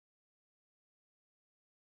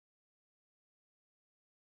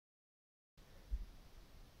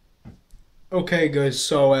Okay guys,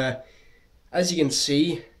 so as you can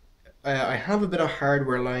see, I have a bit of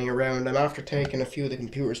hardware lying around. I'm after taking a few of the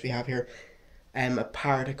computers we have here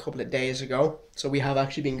apart a couple of days ago. So we have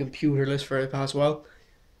actually been computerless for the past while.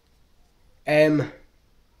 Um,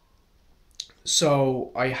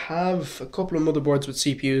 so I have a couple of motherboards with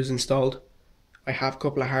CPUs installed. I have a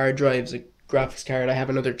couple of hard drives, a graphics card. I have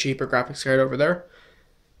another cheaper graphics card over there.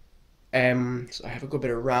 So I have a good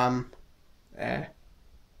bit of RAM.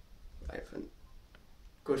 I have a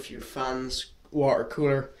good few fans, water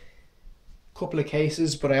cooler, couple of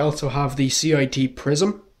cases, but I also have the CIT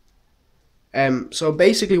Prism. So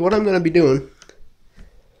basically, what I'm going to be doing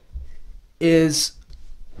is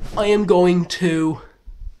I am going to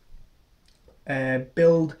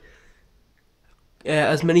build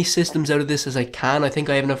as many systems out of this as I can. I think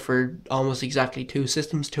I have enough for almost exactly two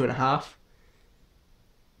systems, two and a half.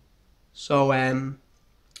 So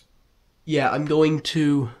yeah, I'm going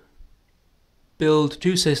to build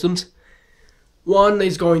two systems. One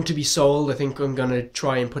is going to be sold. I think I'm going to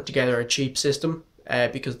try and put together a cheap system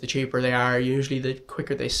because the cheaper they are, usually the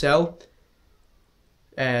quicker they sell.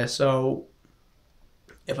 So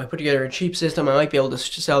if I put together a cheap system, I might be able to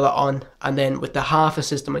sell that on, and then with the half a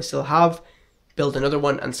system I still have, build another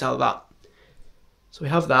one and sell that. So we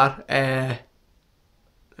have that. Let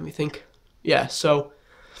me think. Yeah, so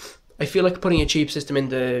I feel like putting a cheap system in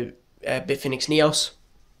the Bitfinex Neos,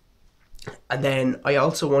 and then I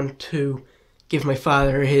also want to give my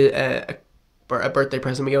father a birthday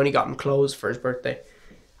present. We only got him clothes for his birthday,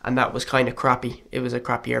 and that was kind of crappy. It was a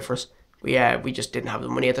crap year for us. We just didn't have the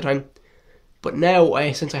money at the time. But now,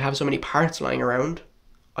 since I have so many parts lying around,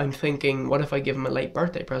 I'm thinking, what if I give him a late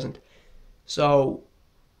birthday present? So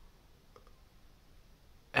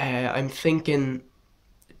I'm thinking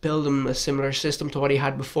build him a similar system to what he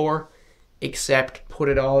had before, except put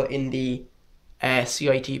it all in the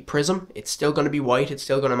CIT Prism. It's still going to be white. It's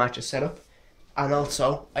still going to match his setup. And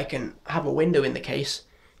also, I can have a window in the case,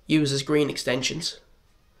 use as green extensions,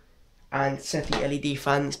 and set the LED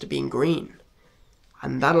fans to being green.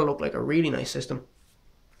 And that'll look like a really nice system.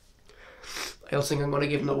 I also think I'm going to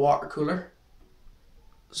give him the water cooler.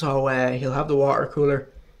 So he'll have the water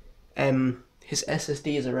cooler. His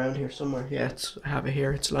SSD is around here somewhere. Yeah, I have it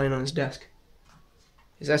here. It's lying on his desk.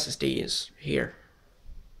 His SSD is here.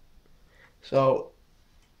 So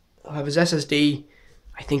I'll have his SSD.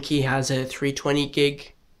 I think he has a 320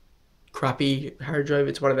 gig crappy hard drive.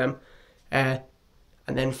 It's one of them. And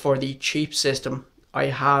then for the cheap system, I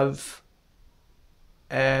have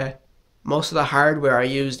most of the hardware I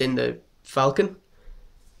used in the Falcon.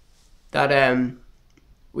 That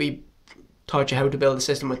we taught you how to build a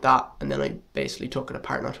system with that, and then I basically took it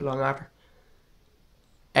apart not too long after.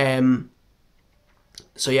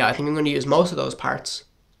 So yeah, I think I'm going to use most of those parts,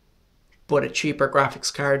 but a cheaper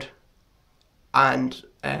graphics card, and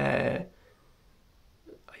I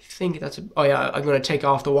think that's oh yeah, I'm going to take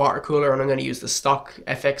off the water cooler and I'm going to use the stock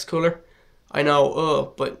FX cooler. I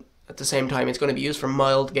know, but at the same time, it's going to be used for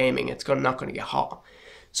mild gaming. It's not going to get hot.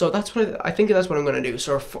 So that's what I think that's what I'm going to do.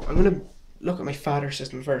 So I'm going to look at my father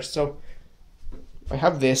system first. So I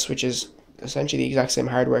have this, which is essentially the exact same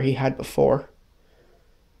hardware he had before.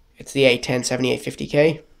 It's the A10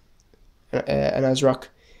 7850K, an ASRock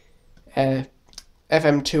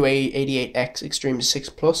FM288X Extreme 6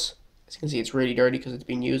 Plus. As you can see, it's really dirty because it's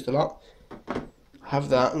been used a lot. I have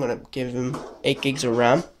that. I'm going to give him 8 gigs of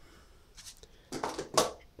RAM.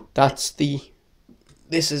 This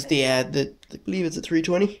is I believe it's a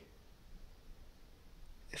 320.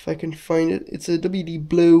 If I can find it, it's a WD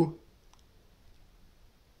Blue.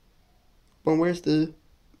 But where's the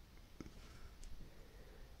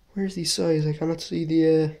size? I cannot see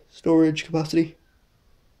the storage capacity.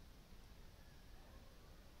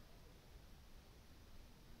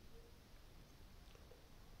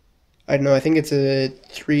 I don't know, I think it's a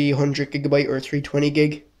 300 gigabyte or 320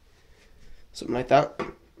 gig. Something like that.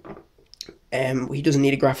 He doesn't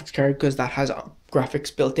need a graphics card because that has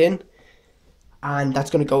graphics built in. And that's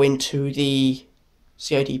going to go into the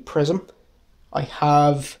CIT Prism. I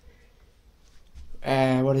have,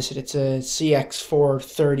 what is it? It's a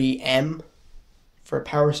CX430M for a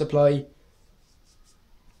power supply.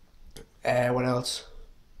 What else?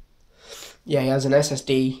 Yeah, he has an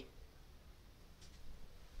SSD.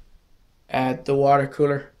 The water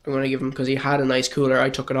cooler I'm going to give him because he had a nice cooler. I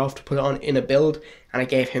took it off to put it on in a build, and I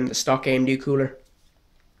gave him the stock AMD cooler.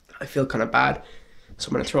 I feel kind of bad, so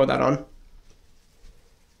I'm going to throw that on.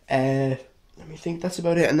 Let me think, that's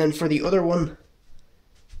about it. And then for the other one,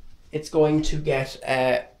 it's going to get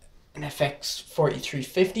an FX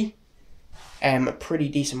 4350, a pretty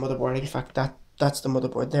decent motherboard. In fact, that's the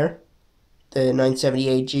motherboard there. the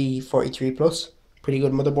 970AG 43 Plus. Pretty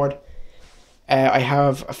good motherboard. I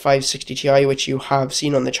have a 560 Ti, which you have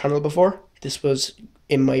seen on the channel before. This was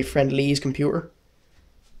in my friend Lee's computer.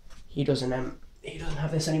 He doesn't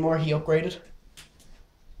have this anymore. He upgraded.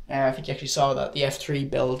 I think you actually saw that the F3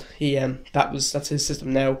 build. That's his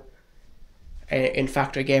system now. In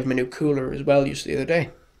fact, I gave him a new cooler as well just the other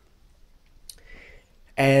day.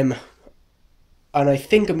 And I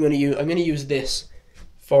think I'm gonna use this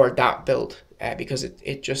for that build because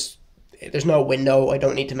there's no window. I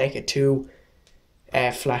don't need to make it too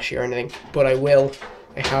flashy or anything, but I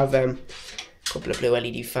have a couple of blue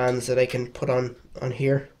LED fans that I can put on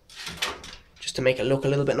here just to make it look a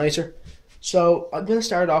little bit nicer. So I'm going to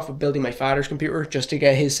start off with building my father's computer just to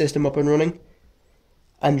get his system up and running,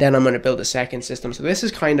 and then I'm going to build a second system. So this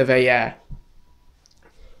is kind of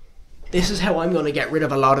this is how I'm going to get rid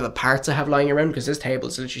of a lot of the parts I have lying around, because this table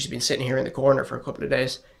has literally been sitting here in the corner for a couple of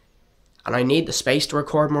days, and I need the space to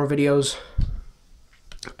record more videos.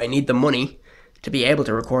 I need the money to be able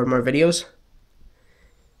to record more videos,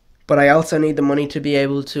 but I also need the money to be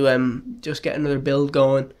able to just get another build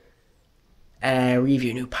going,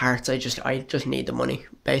 review new parts. I just need the money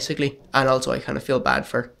basically, and also I kind of feel bad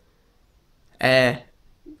for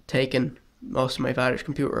taking most of my father's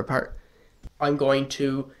computer apart. I'm going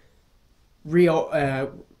to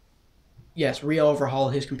re-overhaul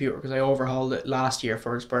his computer, because I overhauled it last year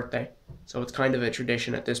for his birthday, so it's kind of a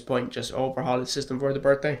tradition at this point, just overhaul his system for the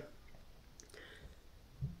birthday.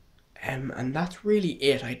 And that's really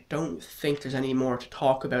it. I don't think there's any more to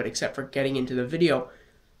talk about except for getting into the video.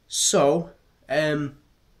 So,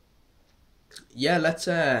 yeah, let's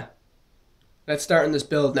start on this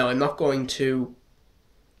build now. I don't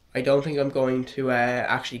think I'm going to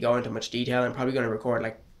actually go into much detail. I'm probably going to record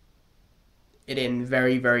like it in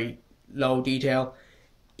very, very low detail,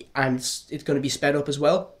 and it's going to be sped up as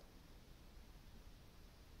well.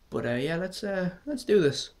 But yeah, let's do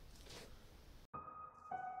this.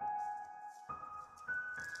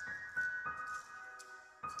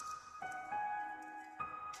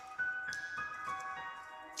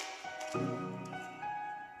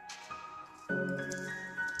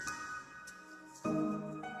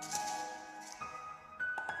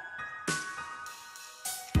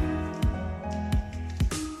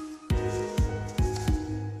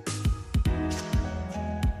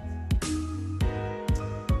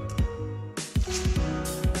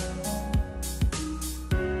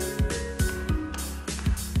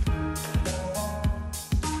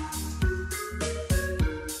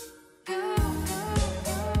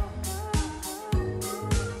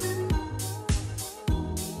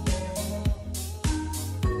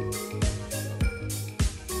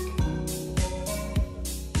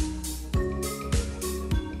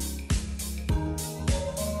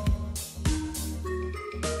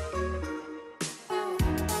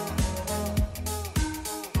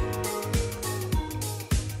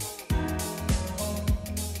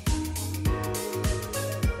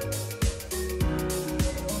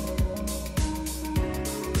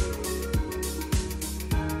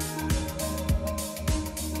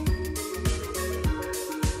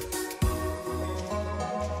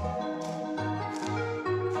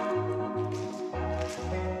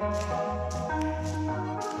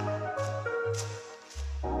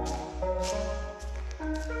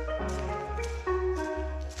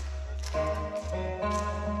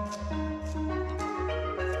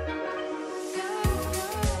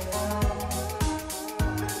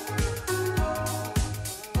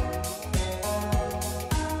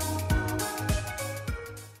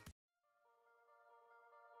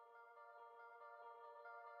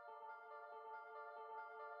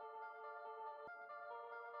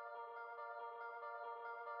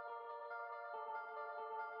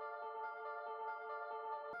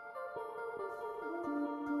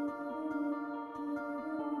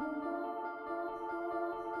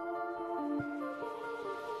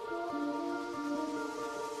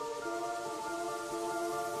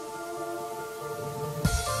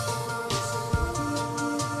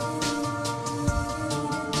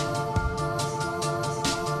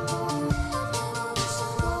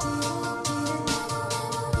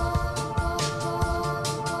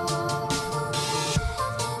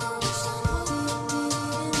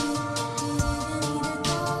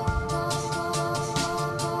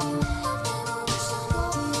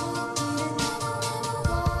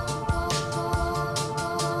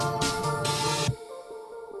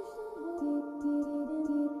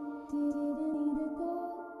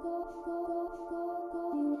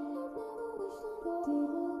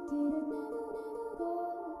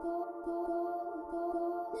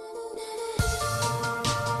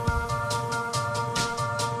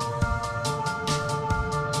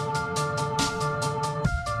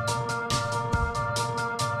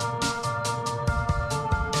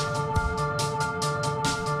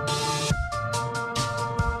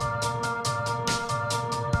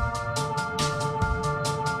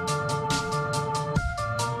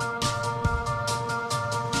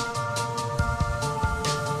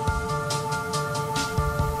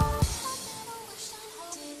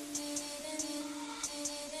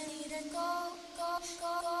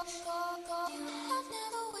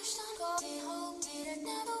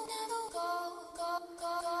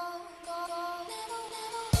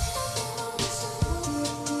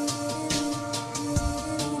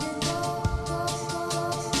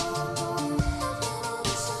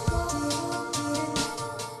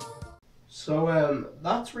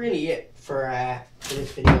 that's really it for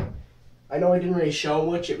this video. I know I didn't really show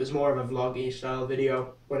much. It was more of a vloggy style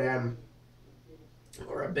video, but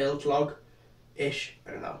or a build vlog ish.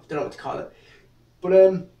 I don't know what to call it.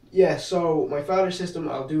 But yeah. So my father's system,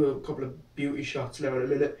 I'll do a couple of beauty shots now in a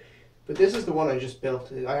minute. But this is the one I just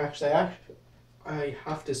built. I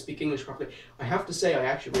have to speak English properly. I have to say I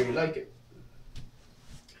actually really like it.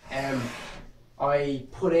 I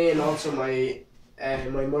put in also my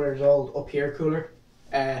my mother's old up here cooler.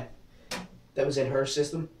 That was in her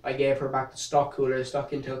system. I gave her back the stock cooler,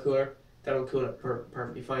 stock Intel cooler. That'll cool it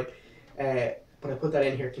perfectly fine. But I put that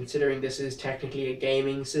in here considering this is technically a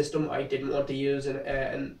gaming system. I didn't want to use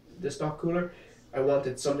the stock cooler. I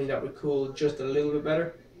wanted something that would cool just a little bit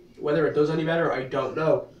better. Whether it does any better, I don't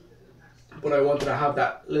know. But I wanted to have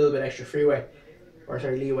that little bit extra freeway. Or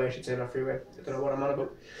sorry, leeway, I should say, not freeway. I don't know what I'm on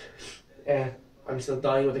about. I'm still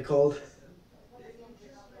dying with a cold.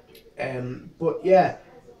 But yeah.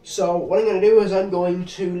 So what I'm going to do is I'm going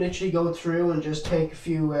to literally go through and just take a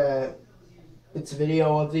few bits of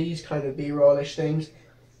video of these kind of B-roll-ish things,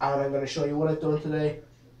 and I'm going to show you what I've done today.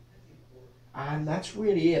 And that's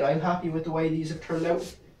really it. I'm happy with the way these have turned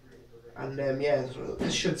out. And yeah,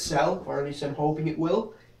 this should sell, or at least I'm hoping it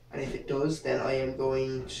will. And if it does, then I am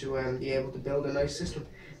going to be able to build a nice system.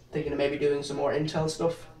 Thinking of maybe doing some more Intel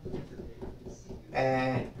stuff.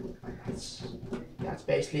 That's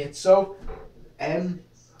basically it. So,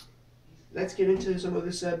 let's get into some of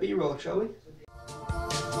this B-roll, shall we?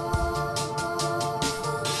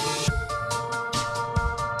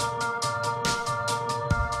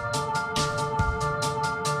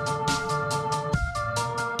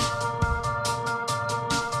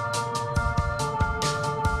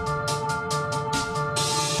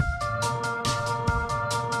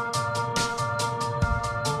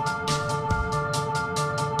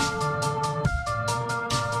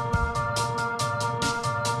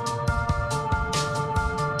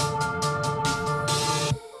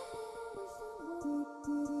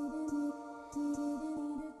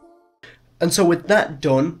 And so with that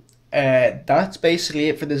done, that's basically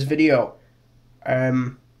it for this video.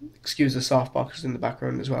 Excuse the softbox in the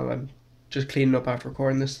background as well. I'm just cleaning up after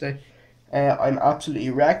recording this today. I'm absolutely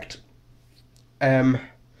wrecked.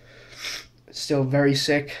 Still very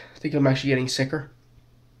sick. I think I'm actually getting sicker.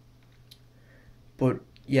 But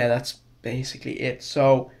yeah, that's basically it.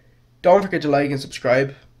 So don't forget to like and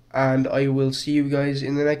subscribe, and I will see you guys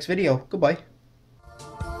in the next video. Goodbye.